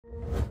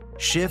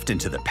Shift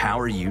into the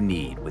power you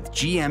need with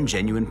GM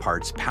Genuine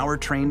Parts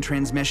Powertrain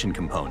transmission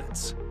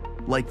components.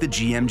 Like the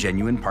GM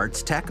Genuine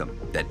Parts Tecum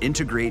that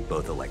integrate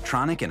both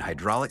electronic and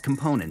hydraulic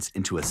components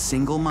into a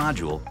single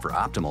module for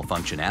optimal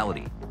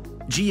functionality.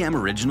 GM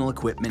original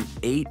equipment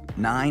 8,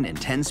 9, and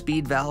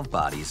 10-speed valve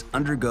bodies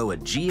undergo a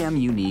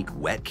GM-unique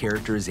wet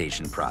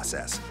characterization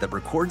process that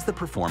records the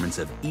performance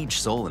of each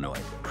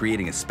solenoid,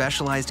 creating a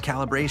specialized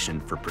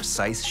calibration for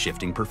precise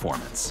shifting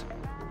performance.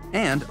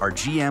 And our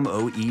GM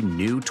OE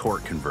new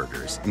torque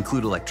converters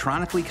include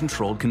electronically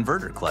controlled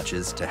converter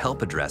clutches to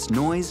help address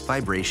noise,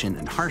 vibration,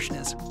 and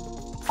harshness.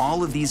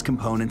 All of these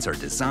components are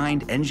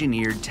designed,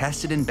 engineered,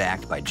 tested, and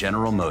backed by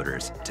General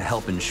Motors to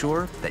help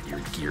ensure that you're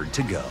geared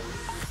to go.